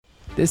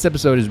This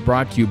episode is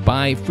brought to you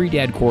by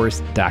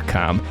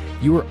freedadcourse.com.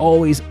 You are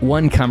always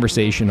one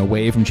conversation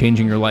away from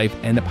changing your life,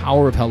 and the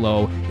power of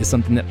hello is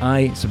something that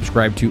I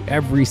subscribe to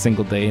every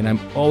single day, and I'm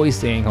always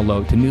saying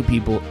hello to new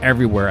people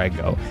everywhere I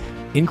go.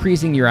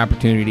 Increasing your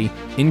opportunity,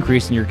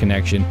 increasing your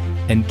connection,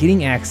 and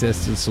getting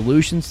access to the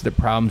solutions to the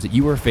problems that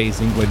you are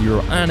facing, whether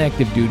you're on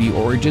active duty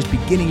or just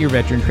beginning your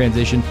veteran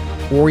transition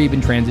or even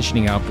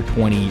transitioning out for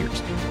 20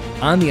 years.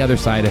 On the other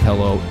side of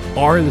hello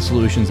are the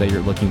solutions that you're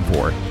looking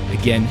for.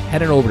 Again,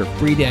 head on over to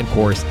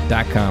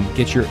freedadcourse.com.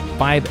 Get your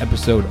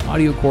 5-episode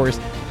audio course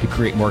to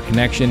create more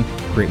connection,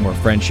 create more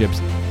friendships,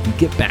 and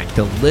get back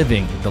to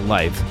living the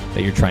life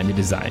that you're trying to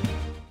design.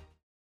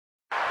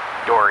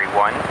 Dory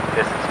 1,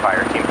 this is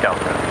Fire Team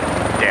Delta.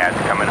 Dad's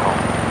coming home.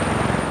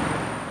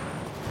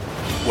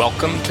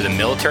 Welcome to the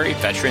Military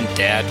Veteran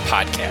Dad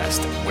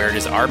Podcast, where it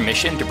is our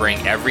mission to bring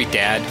every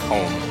dad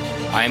home.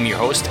 I am your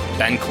host,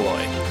 Ben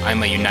Killoy.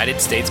 I'm a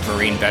United States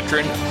Marine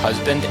veteran,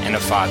 husband, and a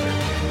father.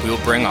 We will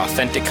bring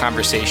authentic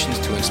conversations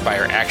to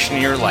inspire action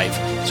in your life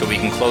so we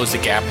can close the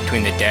gap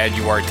between the dad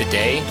you are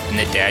today and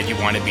the dad you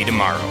want to be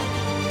tomorrow.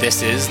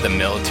 This is the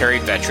Military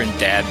Veteran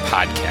Dad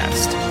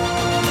Podcast.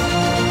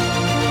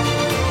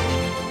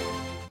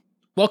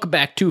 Welcome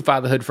back to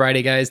Fatherhood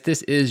Friday, guys.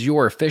 This is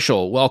your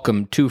official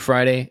welcome to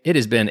Friday. It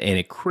has been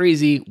a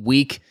crazy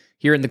week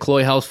here in the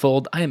Killoy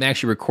household. I am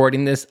actually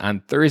recording this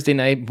on Thursday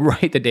night,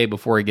 right the day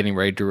before getting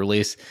ready to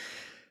release.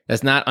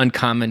 That's not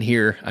uncommon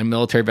here on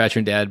Military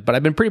Veteran Dad, but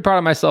I've been pretty proud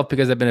of myself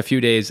because I've been a few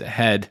days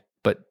ahead,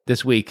 but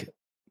this week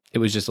it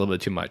was just a little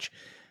bit too much.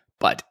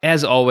 But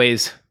as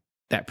always,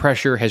 that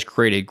pressure has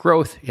created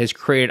growth, has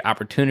created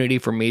opportunity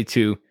for me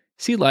to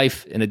see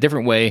life in a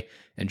different way.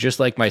 And just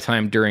like my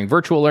time during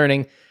virtual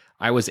learning,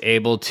 I was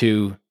able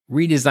to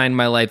redesign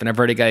my life, and I've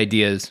already got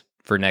ideas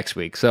for next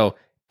week. So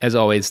as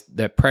always,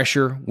 that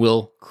pressure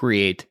will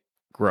create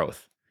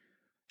growth.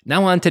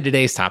 Now on to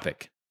today's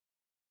topic.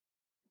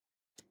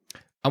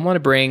 I want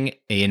to bring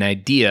an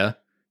idea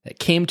that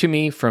came to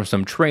me from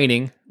some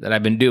training that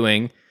I've been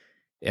doing,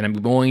 and I'm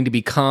going to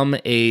become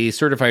a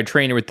certified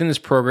trainer within this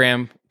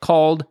program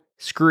called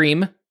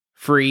Scream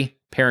Free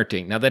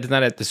Parenting. Now that is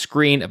not at the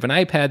screen of an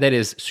iPad, that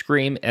is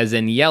scream as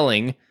in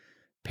yelling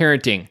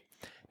parenting.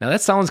 Now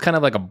that sounds kind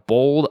of like a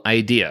bold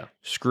idea,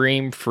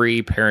 Scream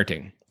Free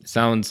Parenting. It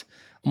sounds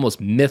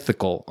almost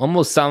mythical,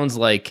 almost sounds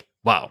like,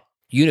 wow,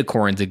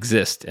 unicorns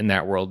exist in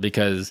that world,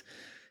 because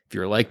if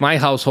you're like my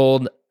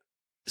household,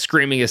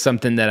 screaming is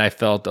something that I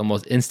felt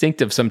almost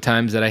instinctive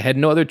sometimes, that I had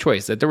no other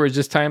choice, that there was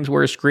just times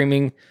where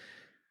screaming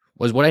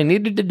was what I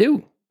needed to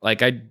do.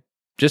 Like I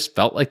just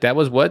felt like that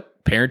was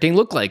what parenting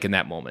looked like in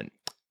that moment.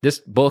 There's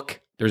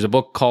a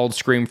book called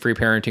Scream Free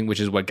Parenting,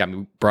 which is what got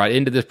me brought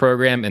into this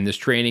program, and this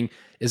training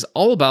is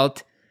all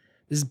about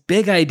this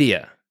big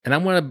idea. And I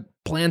want to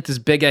plant this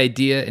big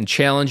idea and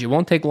challenge. It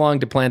won't take long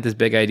to plant this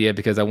big idea,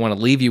 because I want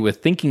to leave you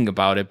with thinking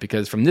about it,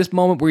 because from this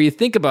moment where you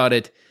think about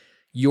it,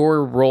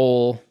 your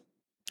role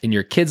in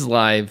your kids'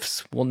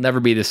 lives will never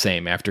be the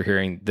same after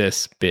hearing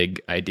this big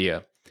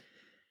idea.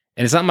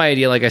 And it's not my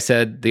idea. Like I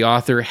said, the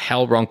author,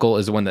 Hal Runkle,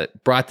 is the one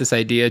that brought this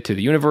idea to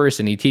the universe,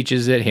 and he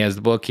teaches it. He has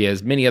the book. He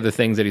has many other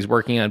things that he's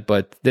working on.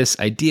 But this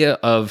idea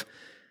of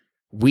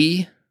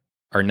we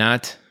are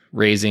not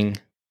raising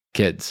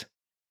kids.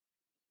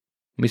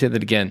 Let me say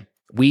that again.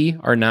 We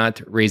are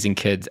not raising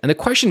kids. And the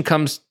question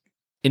comes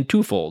in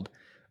twofold.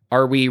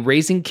 Are we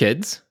raising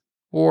kids,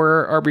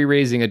 or are we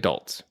raising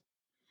adults?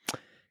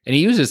 And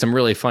he uses some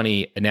really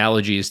funny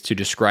analogies to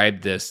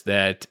describe this,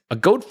 that a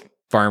goat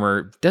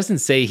farmer doesn't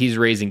say he's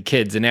raising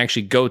kids, and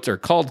actually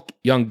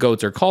young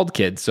goats are called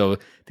kids. So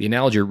the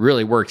analogy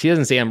really works. He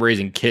doesn't say I'm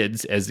raising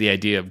kids as the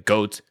idea of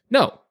goats.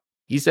 No,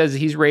 he says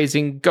he's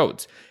raising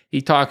goats. He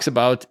talks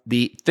about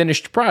the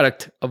finished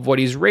product of what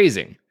he's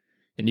raising.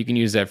 And you can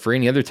use that for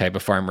any other type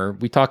of farmer.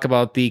 We talk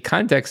about the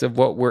context of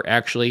what we're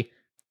actually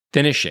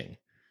finishing.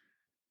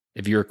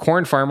 If you're a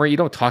corn farmer, you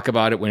don't talk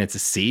about it when it's a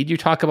seed. You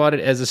talk about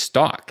it as a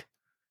stalk.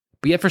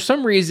 But yet for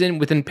some reason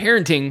within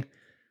parenting,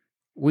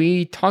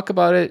 we talk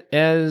about it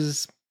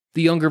as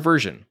the younger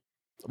version.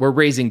 We're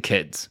raising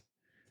kids.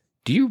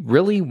 Do you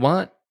really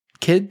want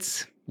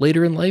kids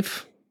later in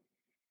life?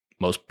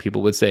 Most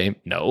people would say,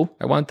 no,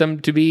 I want them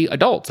to be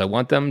adults. I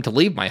want them to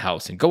leave my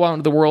house and go out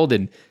into the world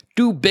and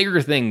do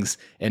bigger things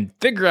and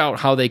figure out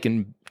how they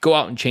can go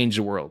out and change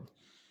the world.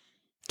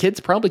 Kids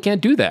probably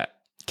can't do that.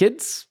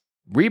 Kids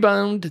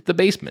rebound the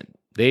basement.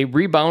 They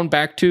rebound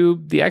back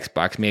to the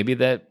Xbox maybe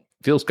that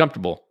feels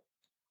comfortable.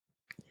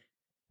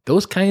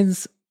 Those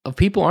kinds of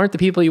people aren't the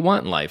people you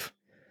want in life.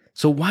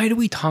 So why do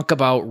we talk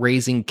about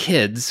raising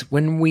kids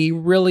when we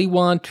really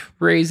want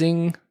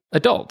raising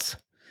adults?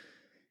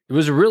 It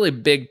was a really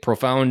big,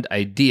 profound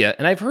idea,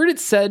 and I've heard it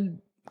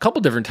said a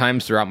couple different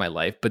times throughout my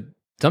life, but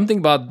something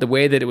about the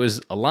way that it was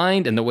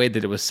aligned and the way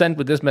that it was sent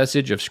with this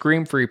message of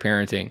scream-free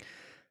parenting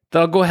that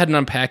I'll go ahead and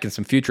unpack in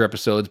some future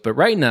episodes. But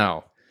right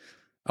now,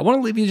 I want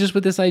to leave you just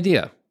with this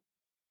idea.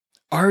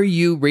 Are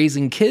you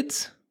raising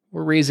kids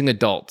or raising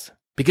adults?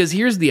 Because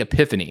here's the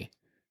epiphany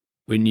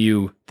when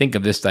you think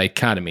of this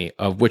dichotomy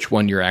of which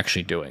one you're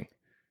actually doing.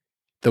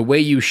 The way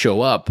you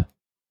show up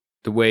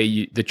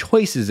the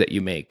choices that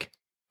you make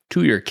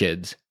to your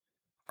kids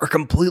are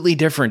completely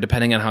different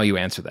depending on how you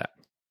answer that.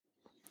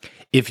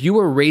 If you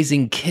are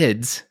raising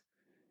kids,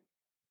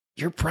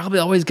 you're probably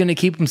always going to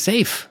keep them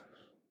safe.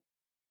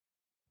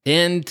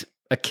 And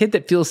a kid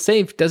that feels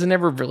safe doesn't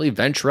ever really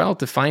venture out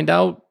to find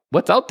out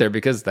what's out there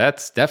because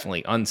that's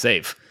definitely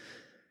unsafe.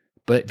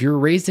 But if you're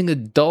raising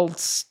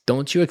adults,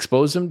 don't you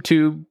expose them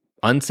to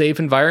unsafe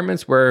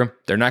environments where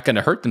they're not going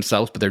to hurt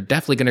themselves, but they're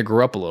definitely going to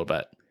grow up a little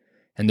bit.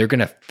 And they're going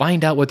to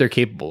find out what they're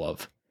capable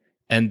of.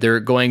 And they're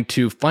going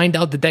to find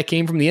out that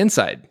came from the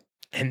inside.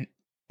 And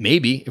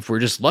maybe, if we're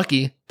just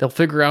lucky, they'll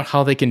figure out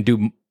how they can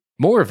do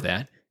more of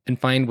that and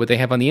find what they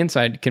have on the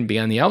inside can be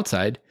on the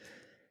outside.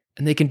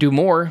 And they can do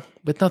more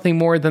with nothing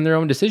more than their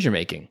own decision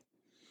making.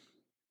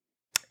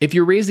 If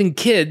you're raising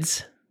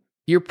kids,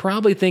 you're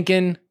probably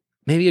thinking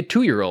maybe a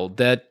 2-year-old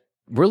that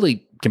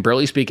really can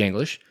barely speak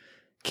English,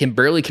 can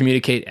barely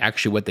communicate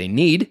actually what they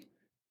need,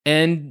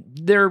 and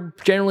they're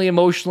generally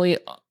emotionally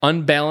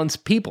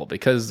unbalanced people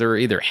because they're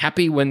either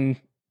happy when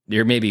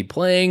you're maybe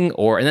playing,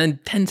 and then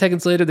 10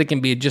 seconds later, they can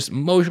be just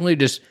emotionally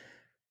just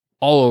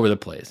all over the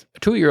place. A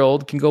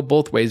 2-year-old can go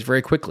both ways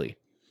very quickly.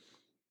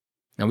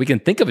 Now, we can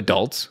think of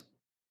adults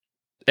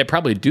that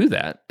probably do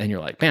that, and you're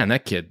like, man,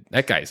 that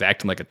guy's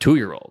acting like a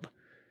 2-year-old.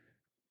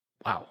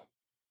 Wow.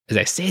 As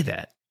I say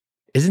that,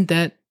 isn't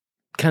that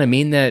kind of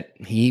mean that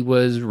he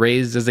was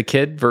raised as a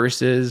kid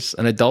versus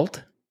an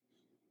adult?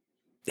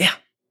 Yeah,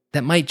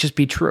 that might just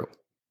be true.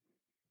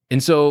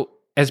 And so,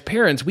 as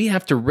parents, we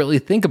have to really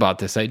think about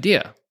this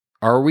idea.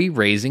 Are we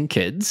raising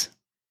kids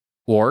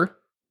or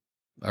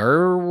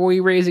are we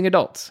raising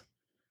adults?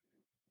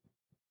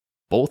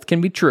 Both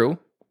can be true.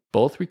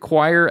 Both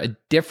require a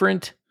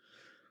different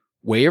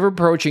way of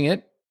approaching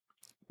it.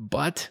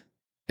 But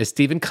as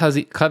Stephen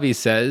Covey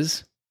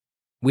says,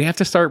 we have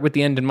to start with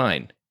the end in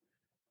mind.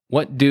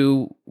 What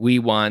do we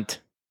want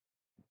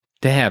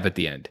to have at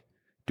the end?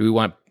 Do we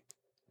want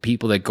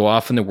people that go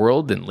off in the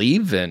world and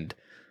leave, and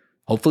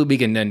hopefully we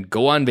can then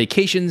go on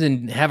vacations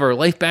and have our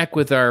life back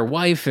with our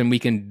wife, and we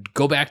can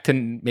go back to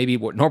maybe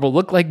what normal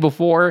looked like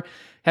before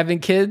having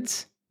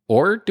kids?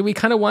 Or do we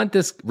kind of want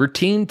this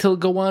routine to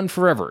go on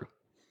forever?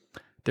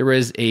 There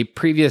was a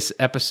previous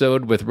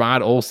episode with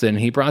Rod Olson.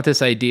 He brought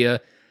this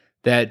idea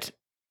that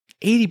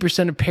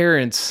 80% of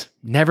parents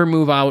never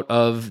move out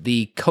of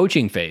the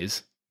coaching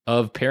phase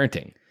of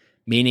parenting,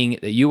 meaning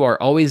that you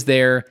are always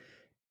there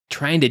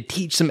trying to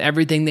teach them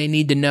everything they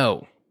need to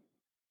know.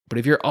 But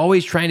if you're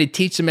always trying to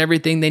teach them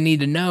everything they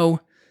need to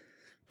know,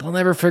 they'll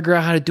never figure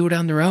out how to do it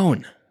on their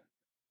own.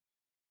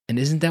 And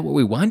isn't that what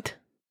we want?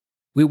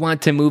 We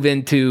want to move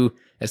into,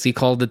 as he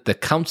called it, the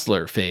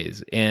counselor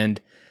phase, and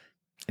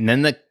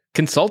then the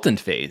consultant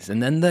phase,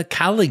 and then the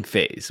colleague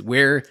phase,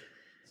 where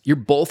you're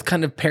both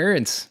kind of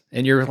parents,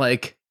 and you're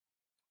like,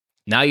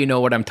 now you know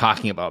what I'm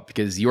talking about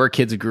because your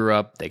kids grew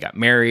up, they got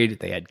married,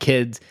 they had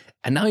kids,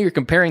 and now you're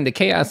comparing the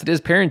chaos that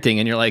is parenting,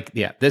 and you're like,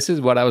 yeah, this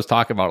is what I was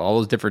talking about all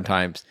those different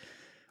times.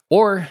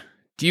 Or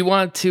do you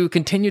want to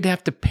continue to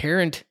have to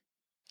parent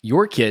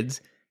your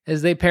kids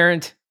as they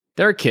parent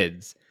their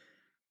kids?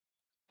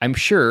 I'm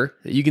sure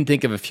that you can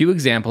think of a few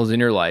examples in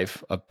your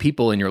life, of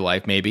people in your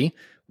life maybe,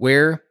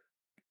 where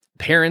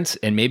parents,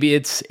 and maybe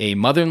it's a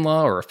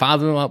mother-in-law or a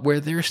father-in-law, where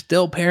they're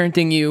still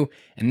parenting you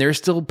and they're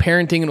still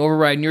parenting and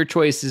overriding your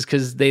choices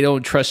because they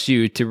don't trust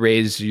you to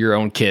raise your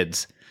own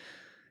kids.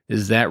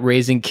 Is that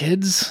raising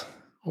kids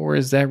or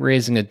is that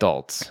raising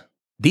adults?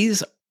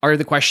 These are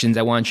the questions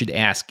I want you to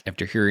ask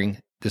after hearing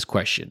this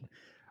question.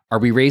 Are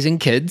we raising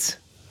kids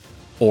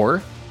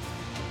or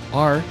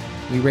are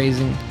we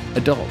raising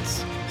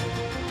adults?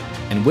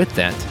 And with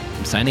that,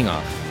 I'm signing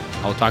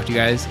off. I'll talk to you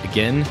guys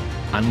again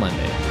on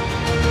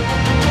Monday.